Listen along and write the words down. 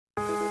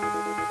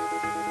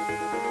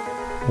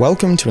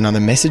Welcome to another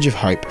message of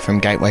hope from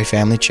Gateway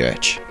Family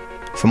Church.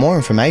 For more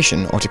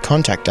information or to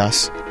contact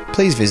us,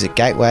 please visit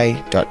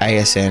gateway.asn.au.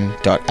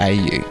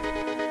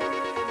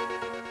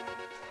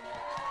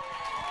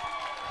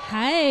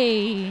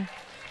 Hey,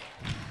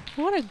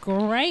 what a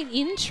great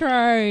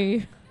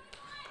intro.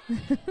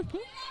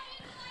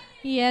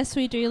 Yes,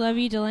 we do love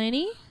you,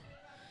 Delaney.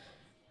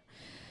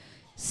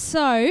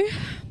 So,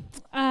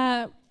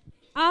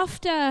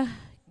 after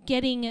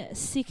getting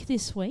sick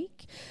this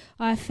week,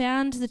 I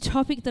found the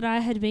topic that I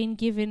had been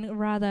given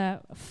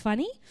rather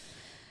funny,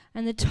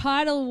 and the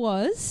title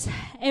was,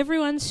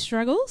 Everyone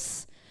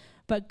Struggles,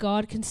 but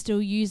God Can Still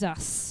Use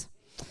Us.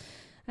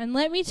 And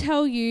let me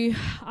tell you,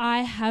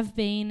 I have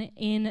been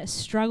in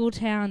Struggle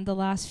Town the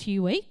last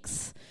few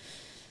weeks.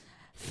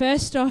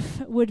 First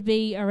off would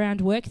be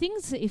around work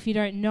things. If you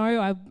don't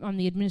know, I'm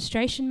the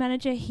administration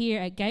manager here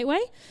at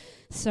Gateway,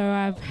 so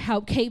I've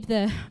helped keep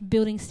the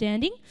building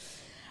standing.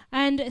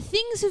 And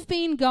things have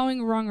been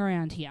going wrong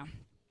around here.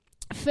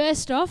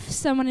 First off,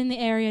 someone in the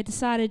area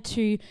decided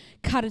to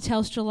cut a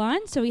Telstra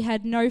line, so we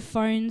had no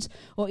phones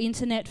or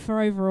internet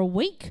for over a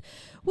week,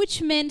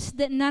 which meant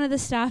that none of the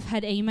staff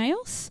had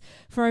emails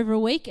for over a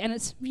week, and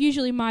it's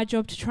usually my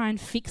job to try and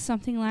fix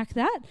something like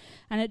that,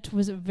 and it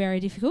was very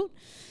difficult.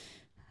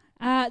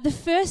 The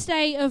first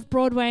day of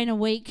Broadway in a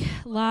week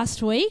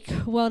last week,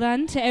 well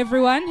done to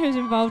everyone who's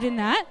involved in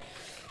that.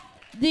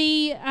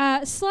 The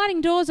sliding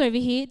doors over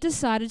here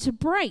decided to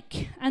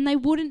break, and they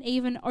wouldn't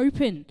even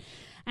open.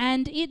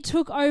 And it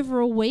took over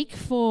a week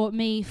for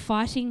me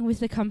fighting with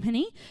the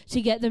company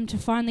to get them to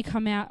finally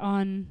come out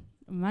on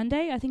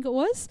Monday, I think it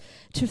was,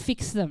 to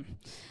fix them.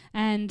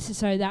 And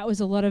so that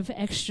was a lot of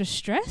extra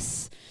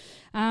stress.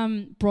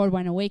 Broadway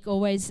in a week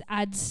always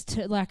adds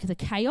to like the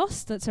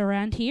chaos that's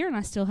around here, and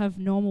I still have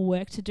normal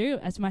work to do,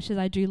 as much as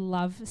I do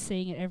love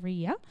seeing it every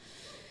year.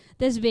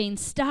 There's been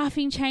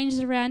staffing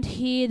changes around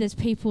here. There's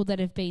people that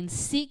have been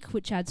sick,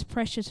 which adds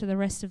pressure to the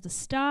rest of the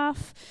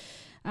staff.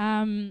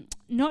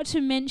 Not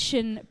to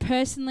mention,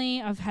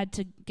 personally, I've had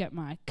to get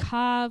my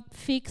car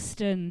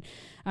fixed and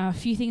a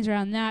few things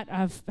around that.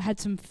 I've had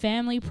some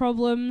family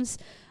problems.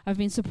 I've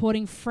been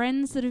supporting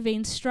friends that have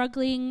been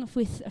struggling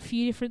with a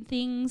few different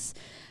things.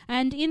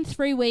 And in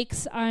 3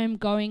 weeks, I'm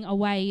going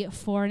away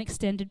for an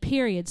extended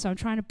period. So I'm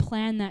trying to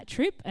plan that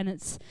trip, and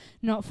it's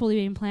not fully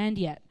been planned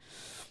yet.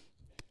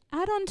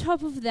 Add on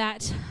top of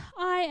that,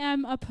 I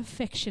am a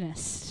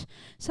perfectionist.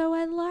 So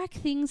I like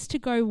things to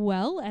go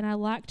well, and I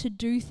like to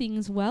do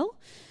things well.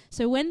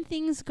 So when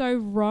things go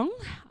wrong,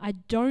 I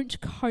don't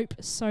cope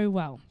so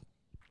well.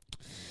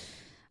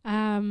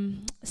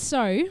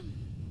 So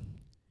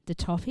the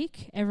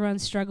topic, everyone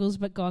struggles,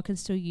 but God can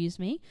still use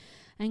me.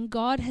 And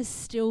God has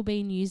still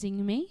been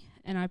using me,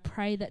 and I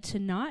pray that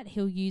tonight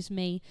He'll use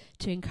me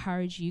to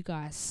encourage you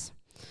guys.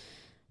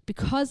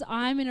 Because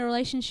I'm in a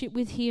relationship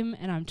with Him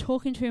and I'm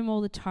talking to Him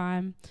all the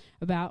time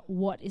about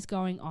what is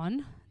going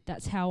on,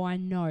 that's how I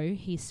know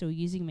He's still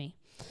using me.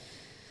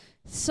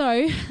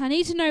 So I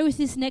need to know with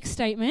this next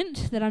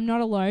statement that I'm not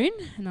alone,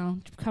 and I'll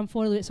come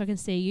forward a little bit so I can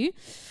see you.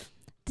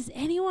 Does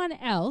anyone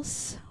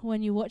else,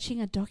 when you're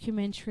watching a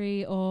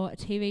documentary or a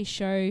TV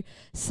show,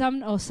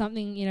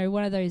 something,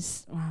 one of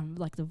those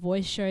like the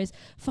voice shows,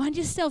 find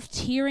yourself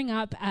tearing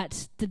up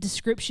at the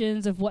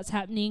descriptions of what's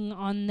happening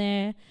on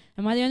there?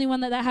 Am I the only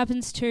one that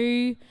happens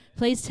to?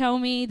 Please tell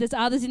me. There's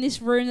others in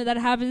this room that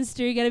happens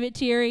to get a bit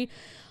teary.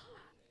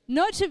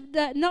 Not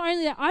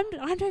only that,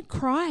 I don't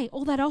cry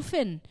all that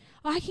often.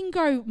 I can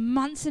go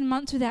months and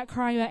months without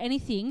crying about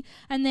anything,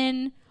 and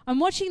then I'm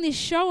watching this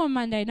show on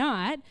Monday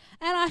night,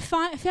 and I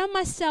found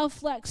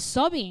myself like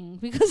sobbing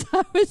because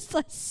I was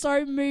like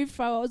so moved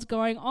by what was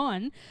going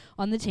on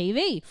the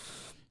TV.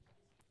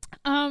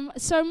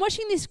 So I'm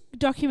watching this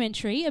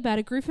documentary about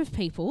a group of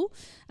people,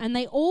 and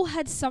they all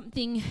had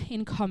something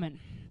in common.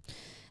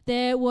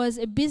 There was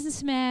a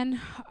businessman,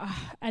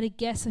 at a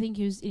guess, I think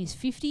he was in his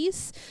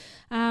 50s,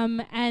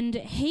 and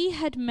he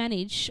had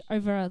managed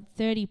over a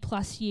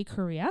 30-plus year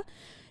career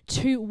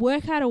to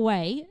work out a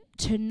way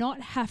to not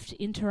have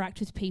to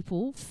interact with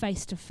people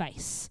face to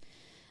face.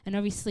 And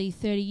obviously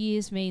 30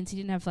 years means he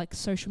didn't have like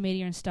social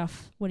media and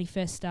stuff when he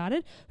first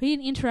started, but he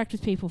didn't interact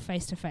with people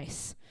face to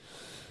face.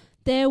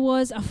 There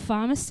was a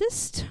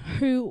pharmacist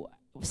who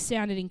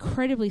sounded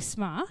incredibly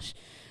smart,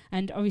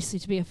 and obviously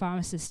to be a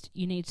pharmacist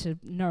you need to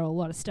know a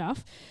lot of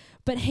stuff,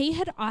 but he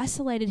had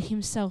isolated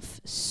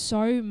himself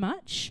so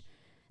much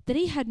that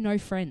he had no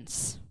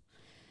friends.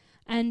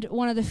 And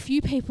one of the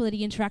few people that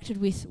he interacted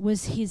with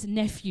was his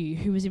nephew,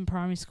 who was in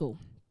primary school.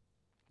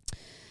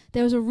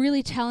 There was a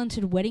really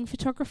talented wedding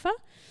photographer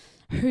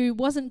who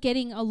wasn't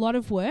getting a lot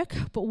of work,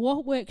 but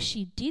what work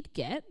she did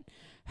get,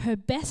 her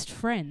best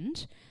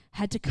friend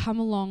had to come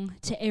along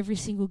to every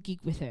single gig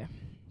with her.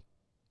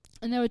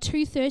 And there were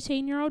two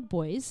 13-year-old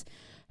boys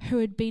who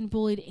had been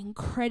bullied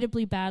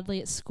incredibly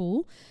badly at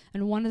school,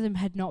 and one of them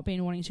had not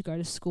been wanting to go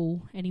to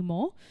school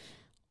anymore,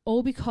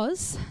 all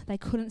because they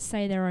couldn't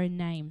say their own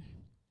name.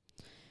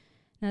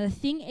 Now, the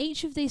thing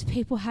each of these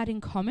people had in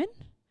common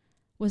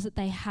was that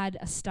they had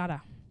a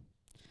stutter.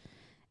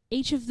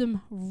 each of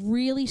them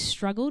really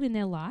struggled in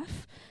their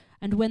life,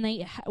 and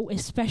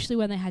especially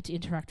when they had to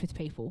interact with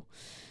people.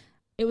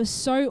 It was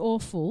so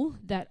awful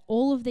that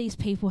all of these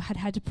people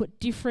had to put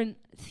different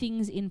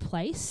things in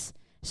place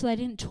so they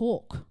didn't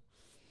talk.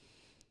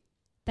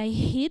 They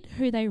hid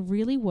who they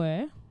really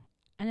were,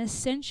 and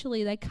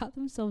essentially they cut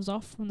themselves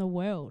off from the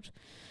world.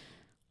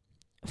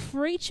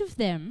 For each of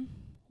them,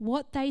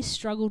 what they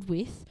struggled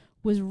with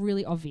was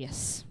really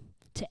obvious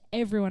to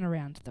everyone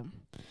around them.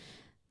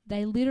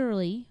 They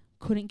literally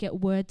couldn't get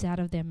words out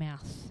of their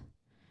mouth.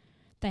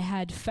 They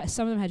had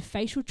some of them had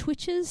facial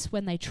twitches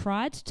when they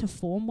tried to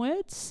form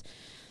words.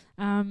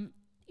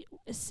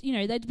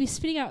 They'd be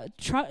spitting out,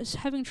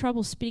 having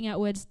trouble spitting out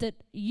words that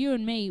you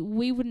and me,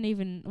 we wouldn't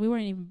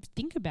even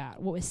think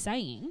about what we're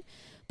saying,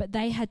 but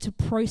they had to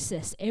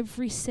process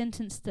every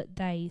sentence that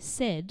they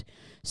said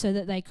so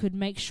that they could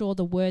make sure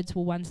the words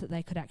were ones that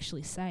they could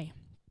actually say.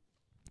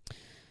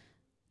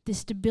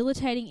 This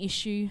debilitating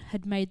issue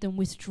had made them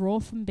withdraw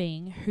from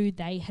being who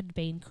they had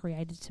been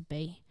created to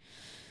be.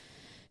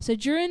 So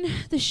during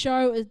the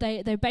show,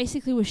 they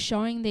basically were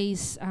showing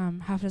these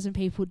half a dozen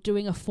people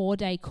doing a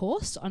 4-day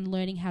course on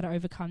learning how to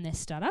overcome their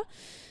stutter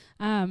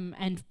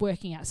and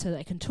working out so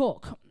they can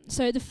talk.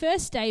 So the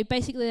first day,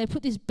 basically they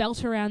put this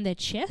belt around their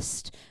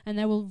chest and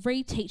they were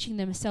reteaching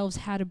themselves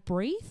how to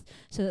breathe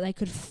so that they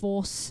could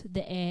force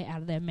the air out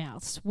of their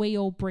mouths. We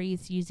all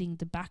breathe using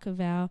the back of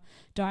our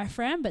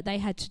diaphragm, but they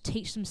had to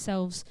teach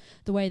themselves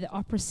the way that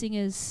opera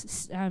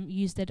singers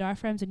use their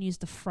diaphragms and use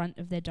the front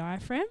of their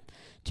diaphragm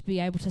to be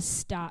able to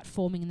start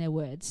forming their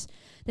words.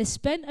 They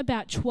spent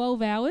about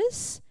 12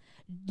 hours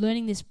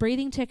learning this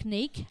breathing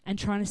technique and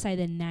trying to say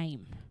their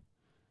name.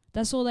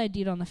 That's all they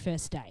did on the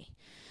first day.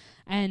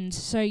 And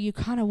so you're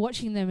kind of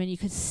watching them and you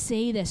could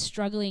see they're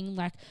struggling,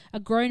 like a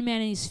grown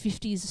man in his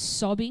 50s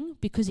sobbing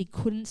because he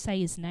couldn't say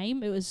his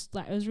name. It was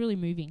really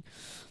moving.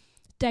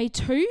 Day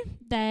 2,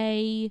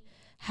 they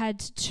had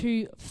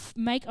to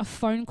make a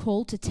phone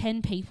call to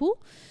 10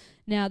 people.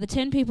 Now, the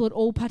 10 people had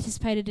all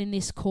participated in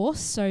this course,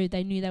 so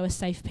they knew they were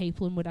safe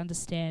people and would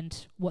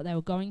understand what they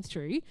were going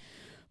through.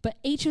 But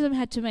each of them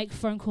had to make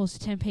phone calls to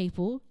 10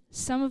 people.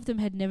 Some of them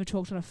had never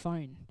talked on a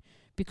phone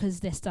because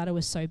their stutter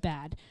was so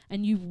bad,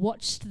 and you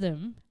watched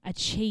them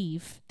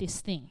achieve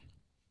this thing.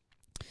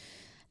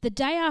 The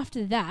day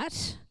after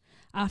that,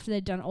 after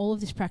they'd done all of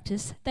this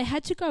practice, they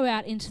had to go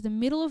out into the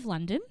middle of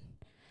London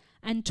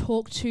and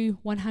talk to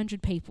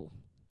 100 people.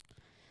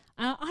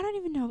 I don't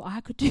even know if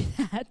I could do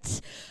that,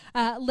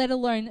 let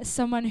alone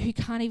someone who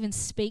can't even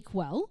speak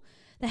well.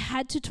 They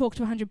had to talk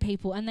to 100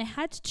 people, and they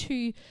had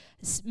to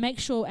make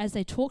sure as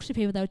they talked to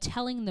people, they were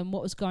telling them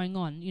what was going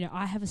on. You know,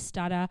 I have a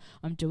stutter,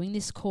 I'm doing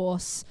this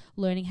course,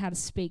 learning how to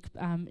speak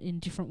in a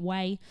different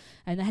way,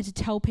 and they had to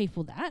tell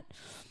people that.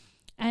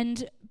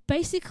 And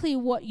basically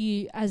what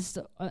you, as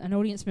an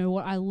audience member,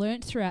 what I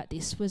learned throughout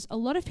this was a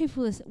lot of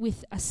people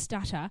with a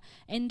stutter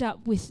end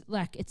up with,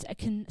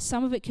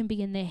 some of it can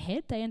be in their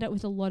head. They end up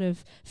with a lot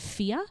of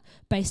fear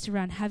based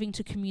around having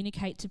to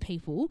communicate to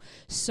people.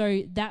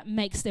 So that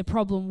makes their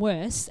problem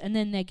worse, and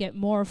then they get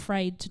more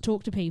afraid to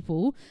talk to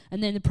people,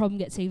 and then the problem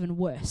gets even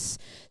worse.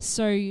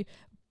 So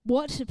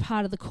what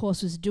part of the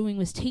course was doing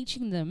was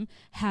teaching them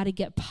how to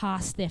get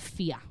past their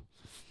fear.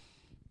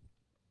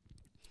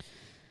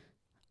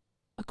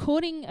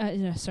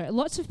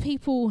 Lots of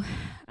people,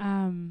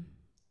 I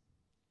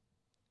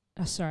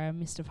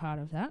missed a part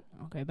of that.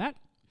 I'll go back.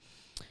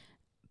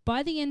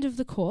 By the end of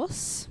the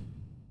course,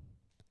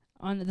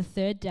 on the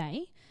 3rd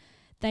day,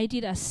 they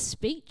did a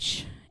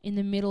speech in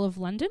the middle of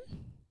London,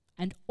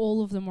 and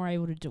all of them were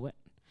able to do it.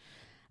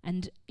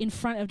 And in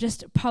front of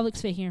just public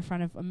speaking in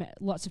front of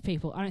lots of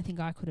people. I don't think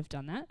I could have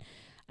done that.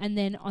 And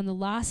then on the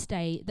last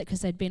day, because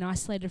they'd been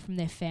isolated from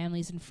their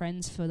families and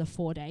friends for the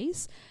 4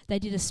 days, they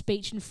did a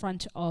speech in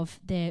front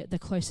of the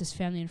closest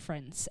family and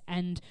friends.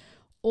 And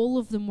all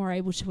of them were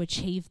able to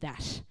achieve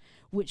that,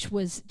 which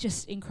was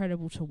just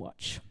incredible to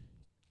watch.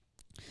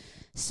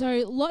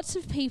 So lots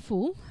of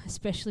people,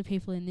 especially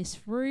people in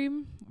this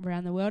room,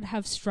 around the world,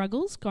 have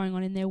struggles going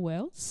on in their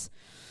worlds.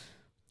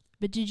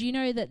 But did you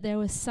know that there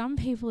were some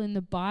people in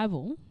the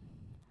Bible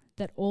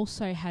that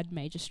also had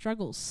major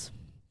struggles?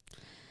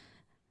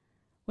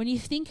 When you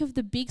think of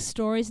the big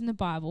stories in the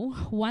Bible,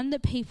 one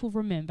that people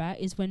remember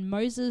is when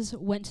Moses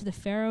went to the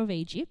Pharaoh of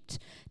Egypt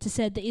to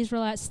set the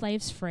Israelite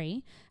slaves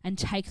free and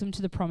take them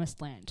to the promised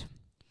land.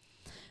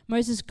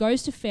 Moses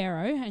goes to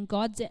Pharaoh, and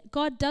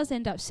God does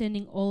end up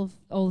sending all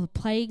the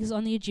plagues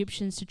on the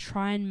Egyptians to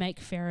try and make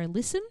Pharaoh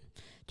listen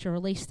to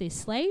release these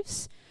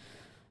slaves.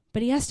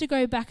 But he has to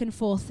go back and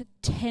forth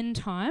 10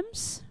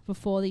 times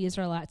before the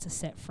Israelites are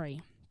set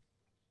free.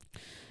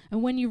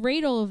 And when you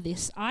read all of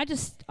this, I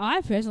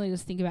personally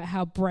just think about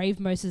how brave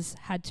Moses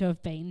had to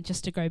have been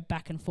just to go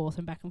back and forth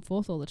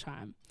all the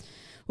time.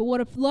 But what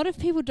a lot of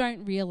people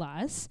don't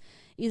realize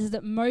is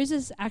that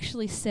Moses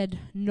actually said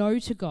no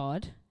to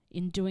God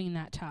in doing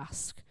that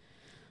task.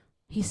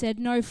 He said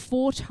no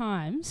 4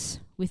 times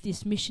with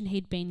this mission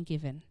he'd been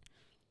given.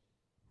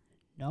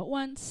 Not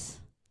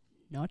once,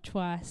 not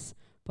twice,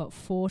 but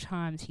 4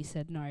 times he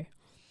said no.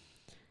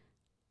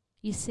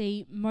 You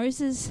see,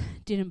 Moses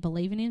didn't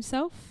believe in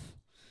himself.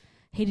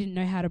 He didn't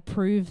know how to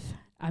prove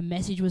a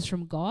message was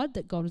from God,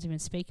 that God was even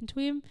speaking to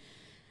him.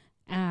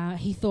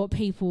 He thought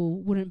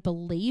people wouldn't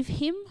believe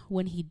him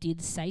when he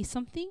did say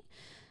something.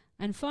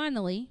 And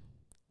finally,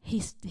 he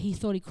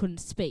thought he couldn't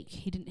speak.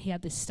 He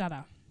had this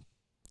stutter.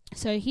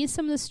 So here's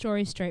some of the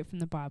stories straight from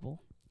the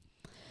Bible.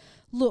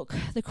 Look,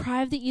 the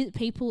cry of the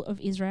people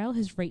of Israel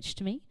has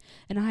reached me,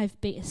 and I have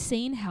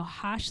seen how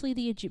harshly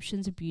the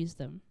Egyptians abuse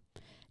them.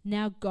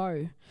 Now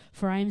go,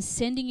 for I am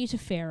sending you to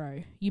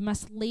Pharaoh. You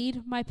must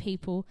lead my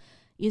people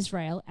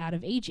Israel out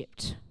of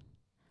Egypt.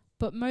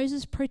 But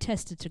Moses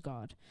protested to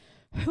God,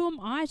 "Who am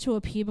I to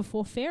appear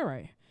before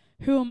Pharaoh?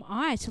 Who am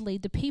I to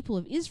lead the people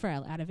of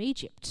Israel out of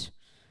Egypt?"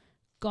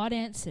 God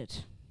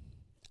answered,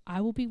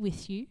 "I will be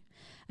with you,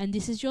 and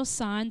this is your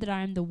sign that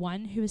I am the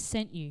one who has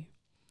sent you.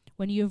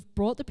 When you have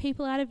brought the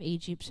people out of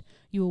Egypt,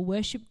 you will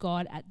worship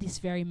God at this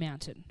very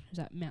mountain." It was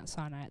at Mount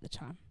Sinai at the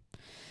time.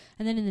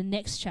 And then in the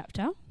next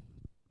chapter,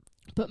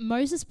 but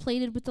Moses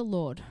pleaded with the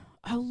Lord,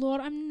 "Oh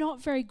Lord, I'm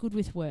not very good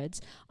with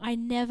words. I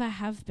never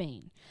have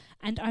been.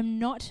 And I'm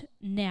not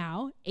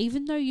now,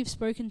 even though you've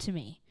spoken to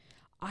me.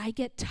 I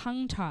get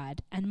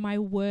tongue-tied and my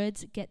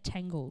words get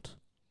tangled."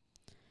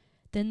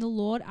 Then the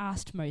Lord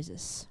asked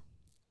Moses,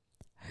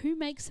 "Who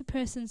makes a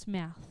person's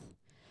mouth?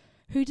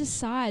 Who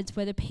decides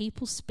whether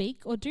people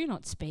speak or do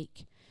not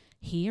speak,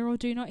 hear or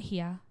do not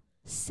hear,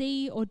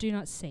 see or do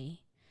not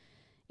see?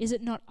 Is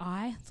it not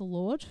I, the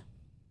Lord?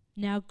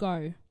 Now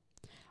go.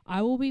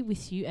 I will be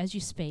with you as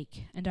you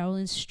speak, and I will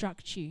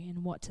instruct you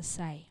in what to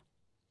say."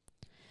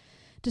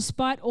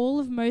 Despite all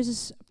of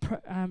Moses'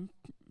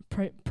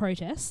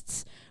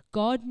 protests,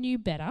 God knew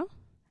better,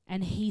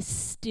 and he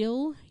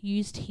still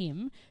used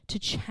him to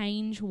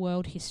change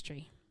world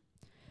history.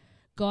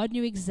 God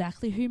knew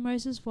exactly who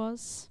Moses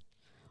was,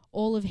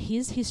 all of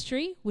his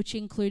history, which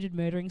included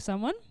murdering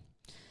someone,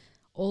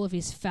 all of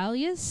his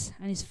failures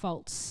and his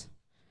faults.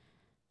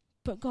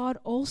 But God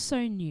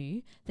also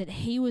knew that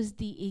he was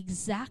the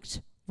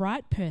exact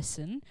right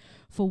person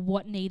for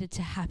what needed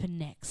to happen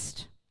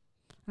next.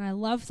 And I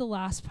love the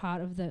last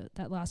part of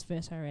that last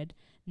verse I read.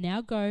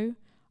 "Now go,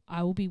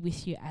 I will be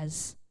with you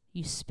as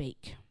you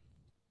speak."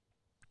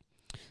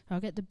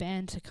 I'll get the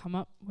band to come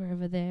up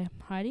wherever they're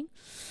hiding.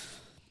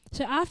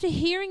 So after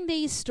hearing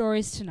these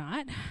stories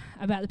tonight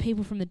about the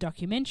people from the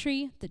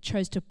documentary that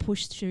chose to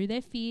push through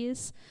their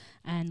fears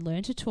and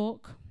learn to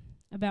talk,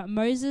 about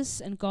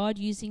Moses and God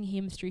using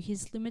him through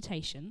his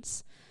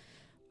limitations,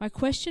 my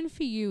question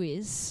for you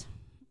is,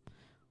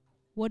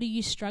 what are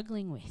you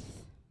struggling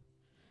with?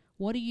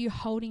 What are you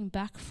holding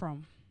back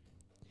from?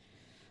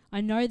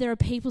 I know there are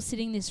people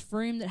sitting in this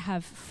room that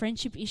have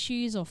friendship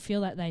issues or feel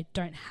like they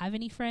don't have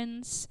any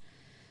friends,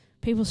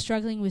 people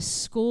struggling with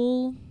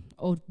school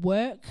or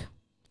work,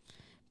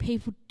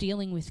 people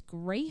dealing with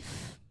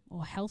grief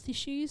or health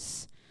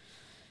issues.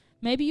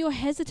 Maybe you're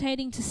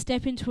hesitating to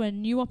step into a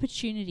new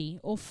opportunity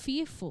or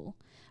fearful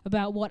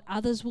about what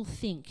others will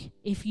think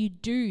if you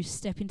do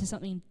step into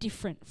something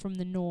different from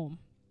the norm.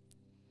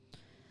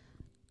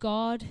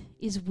 God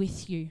is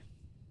with you.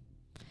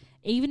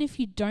 Even if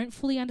you don't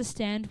fully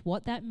understand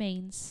what that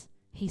means,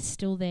 he's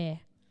still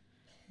there,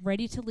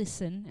 ready to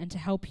listen and to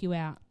help you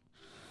out.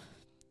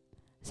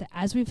 So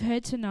as we've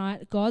heard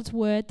tonight, God's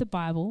word, the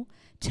Bible,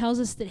 tells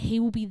us that he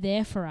will be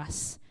there for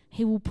us.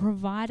 He will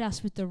provide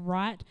us with the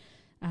right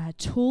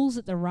tools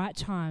at the right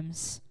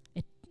times.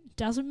 It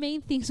doesn't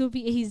mean things will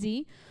be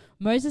easy.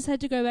 Moses had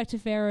to go back to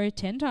Pharaoh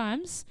 10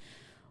 times,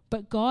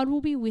 but God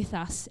will be with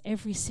us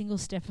every single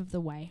step of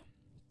the way.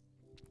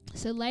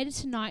 So later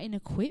tonight in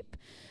Equip,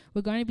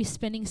 we're going to be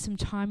spending some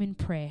time in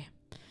prayer.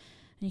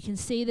 And you can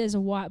see there's a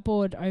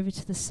whiteboard over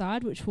to the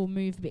side, which we'll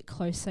move a bit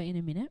closer in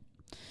a minute.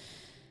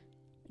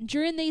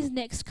 During these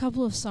next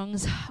couple of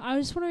songs, I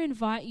just want to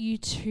invite you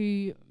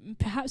to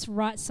perhaps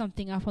write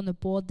something up on the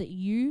board that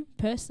you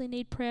personally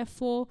need prayer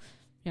for.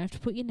 You don't have to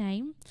put your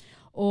name,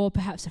 or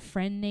perhaps a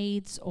friend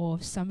needs, or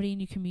somebody in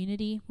your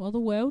community or the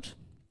world.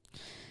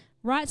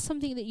 Write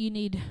something that you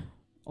need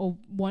or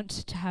want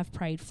to have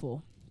prayed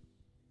for.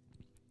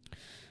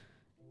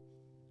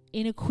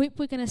 In Equip,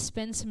 we're going to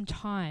spend some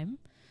time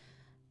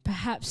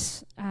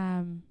perhaps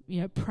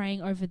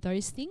praying over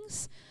those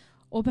things.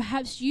 Or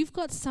perhaps you've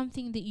got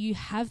something that you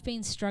have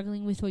been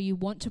struggling with or you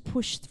want to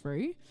push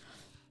through.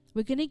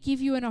 We're going to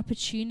give you an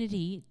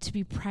opportunity to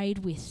be prayed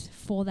with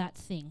for that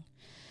thing.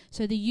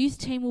 So the youth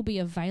team will be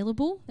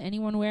available.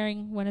 Anyone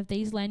wearing one of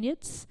these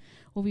lanyards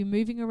will be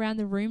moving around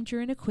the room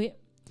during Equip,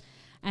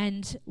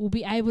 and we'll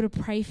be able to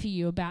pray for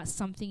you about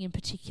something in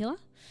particular.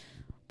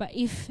 But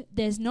if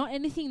there's not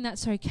anything,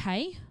 that's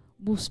okay.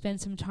 We'll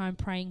spend some time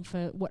praying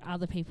for what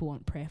other people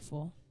want prayer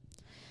for.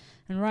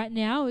 And right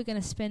now, we're going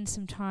to spend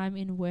some time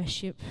in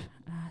worship.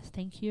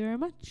 Thank you very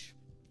much.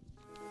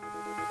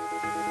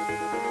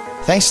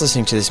 Thanks for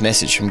listening to this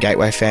message from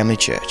Gateway Family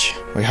Church.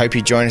 We hope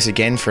you join us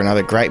again for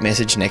another great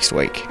message next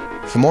week.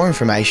 For more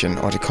information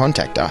or to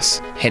contact us,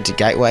 head to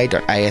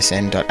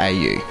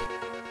gateway.asn.au.